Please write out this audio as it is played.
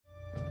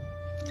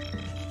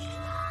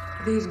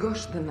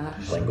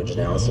Language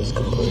analysis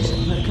complete.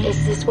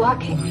 Is this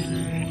working?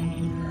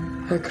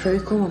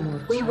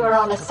 We were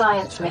on a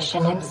science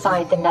mission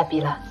inside the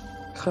nebula.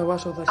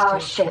 Our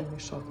ship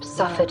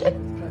suffered a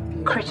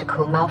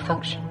critical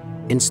malfunction.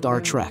 In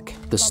Star Trek,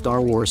 the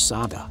Star Wars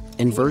saga,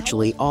 and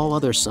virtually all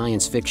other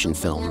science fiction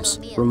films,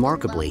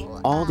 remarkably,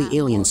 all the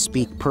aliens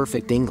speak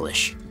perfect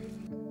English.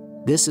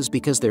 This is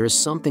because there is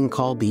something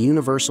called the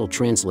Universal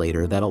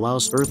Translator that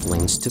allows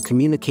Earthlings to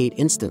communicate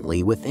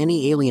instantly with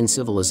any alien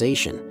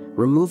civilization,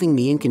 removing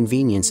the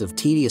inconvenience of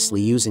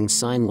tediously using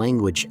sign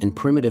language and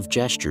primitive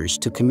gestures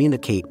to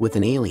communicate with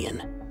an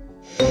alien.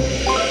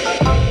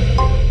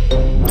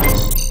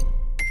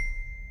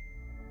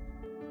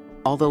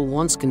 Although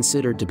once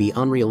considered to be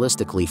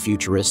unrealistically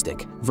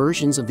futuristic,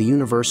 versions of the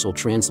Universal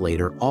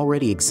Translator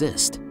already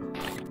exist.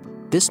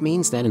 This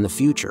means that in the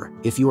future,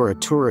 if you are a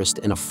tourist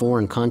in a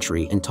foreign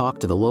country and talk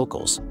to the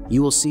locals,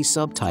 you will see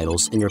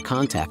subtitles in your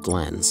contact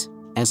lens,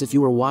 as if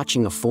you were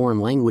watching a foreign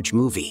language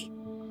movie.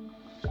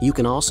 You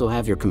can also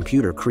have your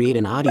computer create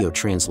an audio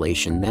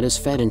translation that is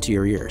fed into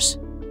your ears.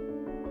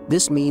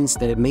 This means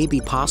that it may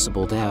be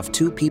possible to have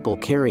two people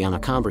carry on a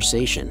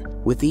conversation,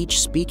 with each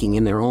speaking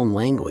in their own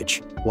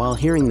language, while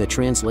hearing the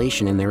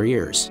translation in their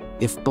ears,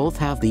 if both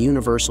have the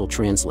Universal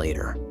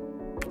Translator.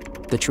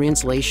 The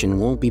translation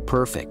won't be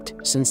perfect,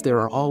 since there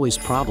are always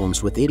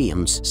problems with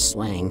idioms,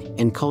 slang,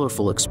 and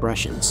colorful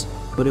expressions,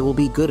 but it will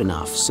be good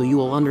enough so you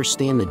will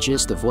understand the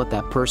gist of what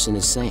that person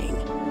is saying.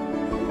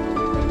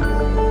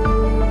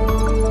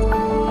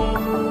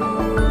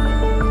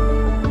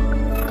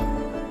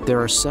 There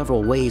are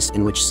several ways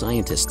in which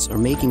scientists are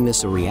making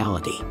this a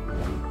reality.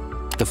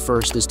 The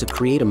first is to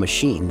create a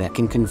machine that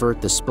can convert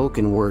the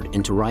spoken word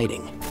into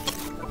writing.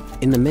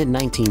 In the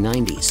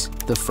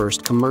mid-1990s, the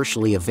first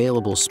commercially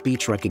available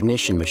speech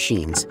recognition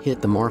machines hit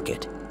the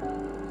market.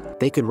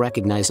 They could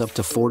recognize up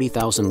to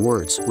 40,000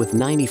 words with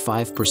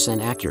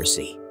 95%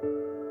 accuracy.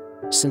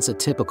 Since a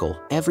typical,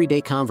 everyday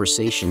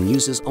conversation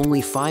uses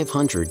only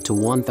 500 to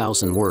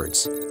 1,000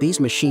 words, these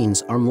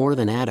machines are more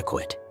than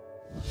adequate.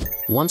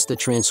 Once the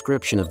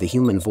transcription of the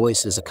human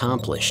voice is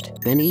accomplished,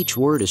 then each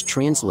word is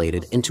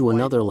translated into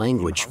another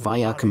language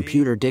via a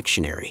computer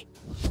dictionary.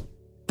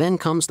 Then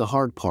comes the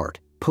hard part,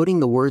 putting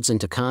the words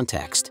into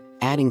context,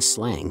 adding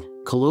slang,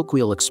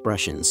 colloquial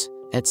expressions,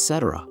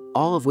 etc.,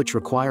 all of which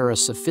require a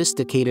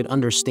sophisticated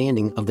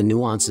understanding of the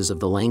nuances of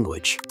the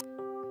language.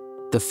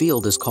 The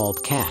field is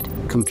called CAT,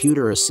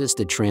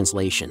 Computer-Assisted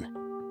Translation.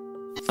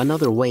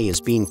 Another way is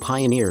being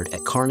pioneered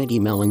at Carnegie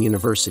Mellon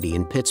University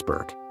in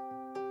Pittsburgh.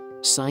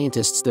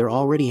 Scientists there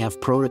already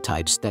have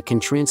prototypes that can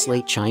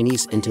translate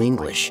Chinese into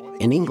English,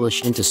 and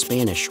English into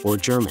Spanish or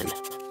German.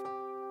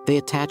 They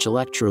attach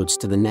electrodes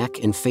to the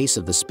neck and face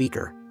of the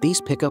speaker. These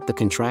pick up the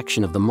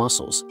contraction of the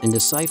muscles and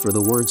decipher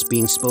the words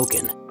being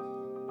spoken.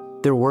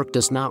 Their work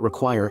does not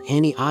require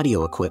any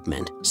audio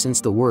equipment,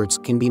 since the words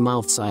can be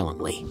mouthed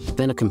silently.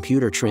 Then a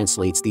computer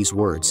translates these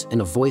words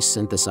and a voice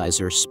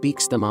synthesizer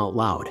speaks them out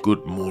loud.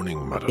 Good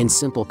morning, madam. In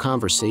simple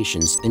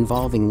conversations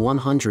involving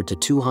 100 to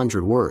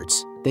 200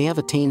 words, they have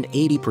attained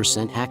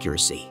 80%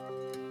 accuracy.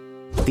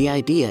 The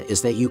idea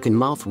is that you can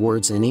mouth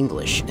words in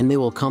English and they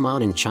will come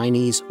out in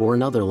Chinese or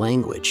another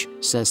language,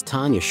 says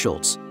Tanya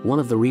Schultz, one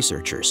of the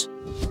researchers.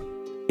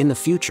 In the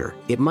future,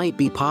 it might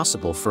be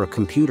possible for a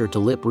computer to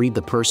lip-read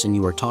the person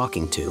you are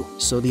talking to,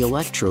 so the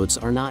electrodes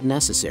are not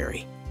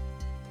necessary.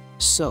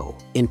 So,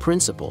 in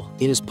principle,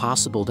 it is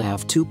possible to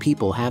have two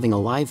people having a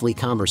lively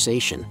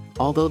conversation,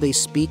 although they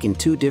speak in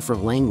two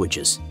different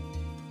languages.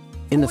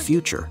 In the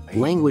future,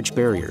 language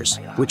barriers,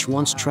 which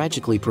once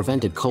tragically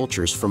prevented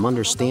cultures from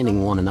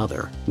understanding one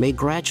another, may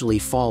gradually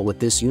fall with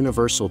this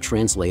universal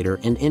translator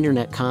and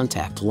internet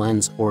contact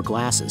lens or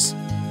glasses.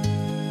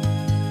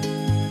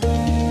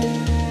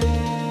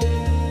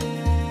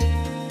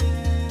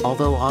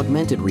 Although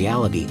augmented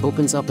reality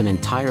opens up an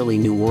entirely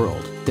new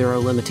world, there are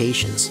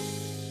limitations.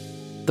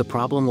 The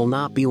problem will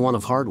not be one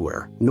of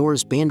hardware, nor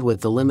is bandwidth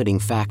the limiting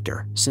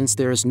factor, since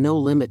there is no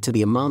limit to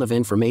the amount of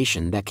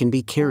information that can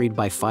be carried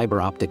by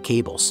fiber optic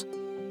cables.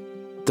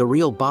 The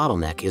real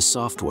bottleneck is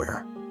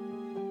software.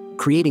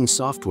 Creating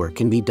software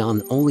can be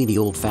done only the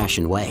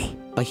old-fashioned way.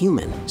 A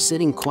human,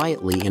 sitting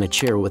quietly in a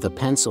chair with a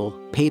pencil,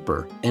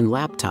 paper, and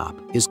laptop,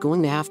 is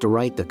going to have to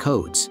write the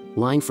codes,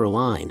 line for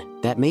line,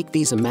 that make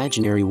these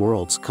imaginary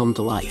worlds come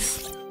to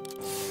life.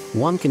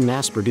 One can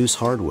mass-produce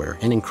hardware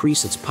and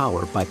increase its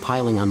power by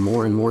piling on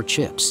more and more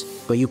chips,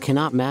 but you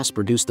cannot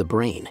mass-produce the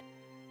brain.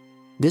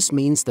 This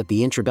means that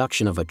the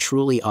introduction of a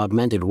truly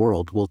augmented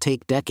world will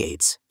take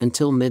decades,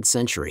 until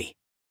mid-century.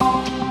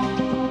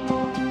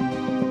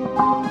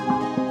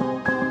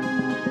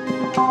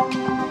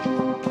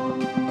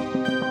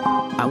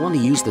 I want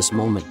to use this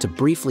moment to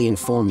briefly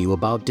inform you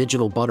about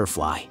Digital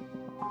Butterfly.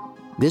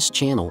 This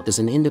channel is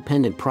an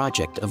independent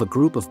project of a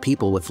group of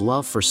people with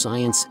love for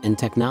science and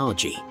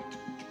technology.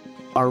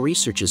 Our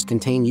researches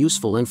contain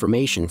useful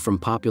information from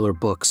popular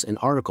books and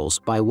articles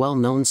by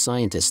well-known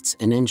scientists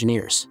and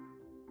engineers.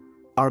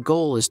 Our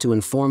goal is to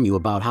inform you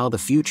about how the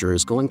future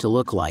is going to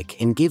look like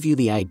and give you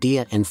the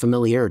idea and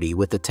familiarity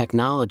with the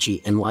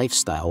technology and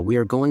lifestyle we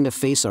are going to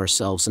face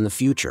ourselves in the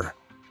future.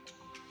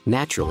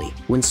 Naturally,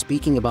 when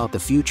speaking about the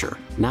future,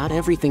 not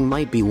everything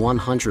might be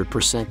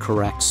 100%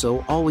 correct,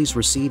 so always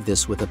receive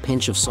this with a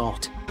pinch of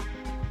salt.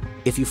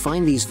 If you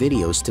find these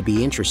videos to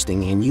be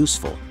interesting and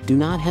useful, do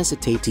not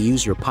hesitate to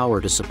use your power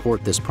to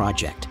support this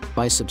project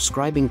by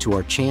subscribing to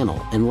our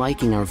channel and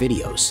liking our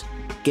videos.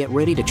 Get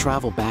ready to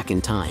travel back in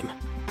time.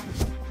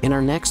 In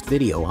our next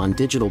video on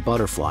Digital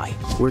Butterfly,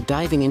 we're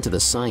diving into the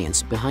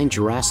science behind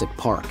Jurassic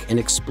Park and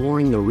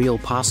exploring the real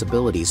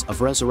possibilities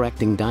of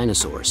resurrecting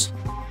dinosaurs.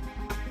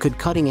 Could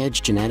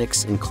cutting-edge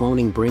genetics and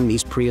cloning bring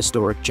these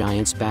prehistoric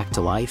giants back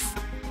to life?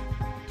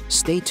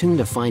 Stay tuned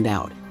to find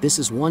out. This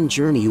is one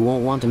journey you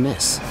won't want to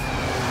miss.